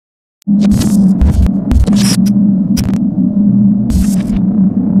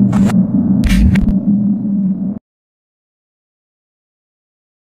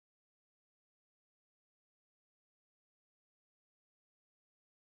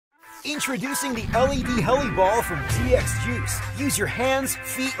Introducing the LED Heli Ball from TX Juice. Use your hands,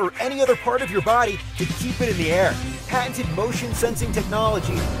 feet, or any other part of your body to keep it in the air. Patented motion sensing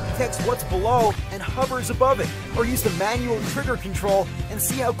technology detects what's below and hovers above it. Or use the manual trigger control and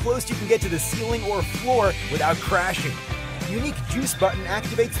see how close you can get to the ceiling or floor without crashing. The unique juice button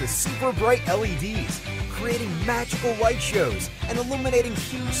activates the super bright LEDs, creating magical light shows and illuminating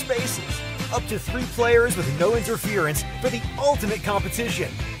huge spaces. Up to 3 players with no interference for the ultimate competition.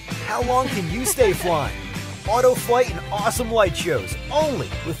 How long can you stay flying? Auto flight and awesome light shows, only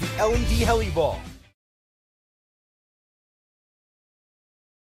with the LED Heli Ball.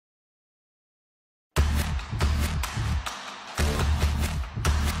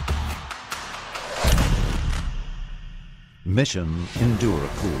 Mission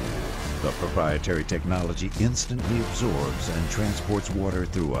EnduraCool. The proprietary technology instantly absorbs and transports water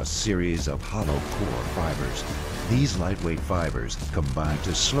through a series of hollow core fibers. These lightweight fibers combine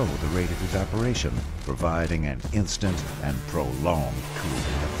to slow the rate of evaporation, providing an instant and prolonged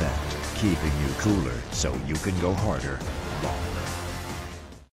cooling effect, keeping you cooler so you can go harder longer.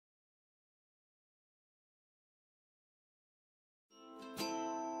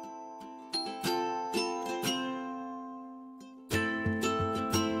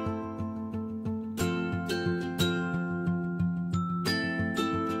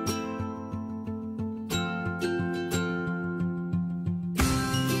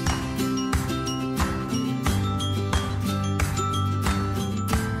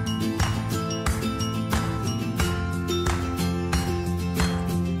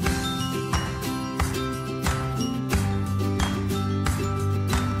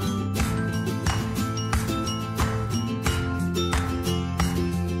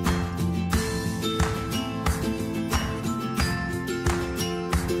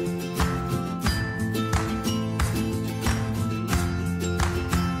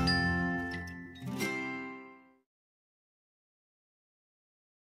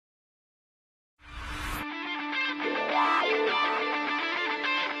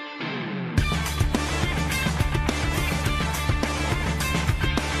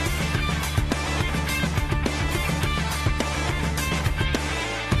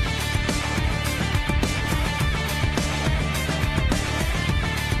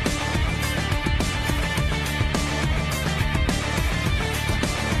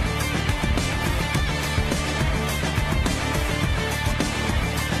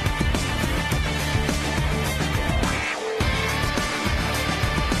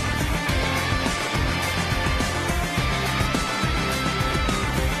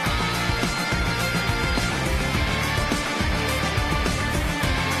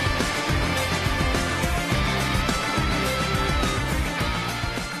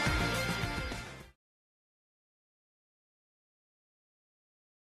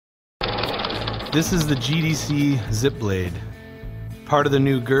 This is the GDC Zip Blade, part of the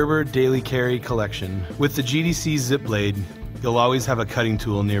new Gerber Daily Carry collection. With the GDC Zip Blade, you'll always have a cutting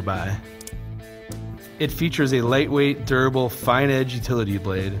tool nearby. It features a lightweight, durable, fine-edge utility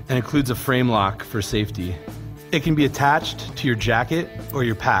blade and includes a frame lock for safety. It can be attached to your jacket or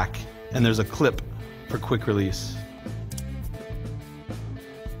your pack, and there's a clip for quick release.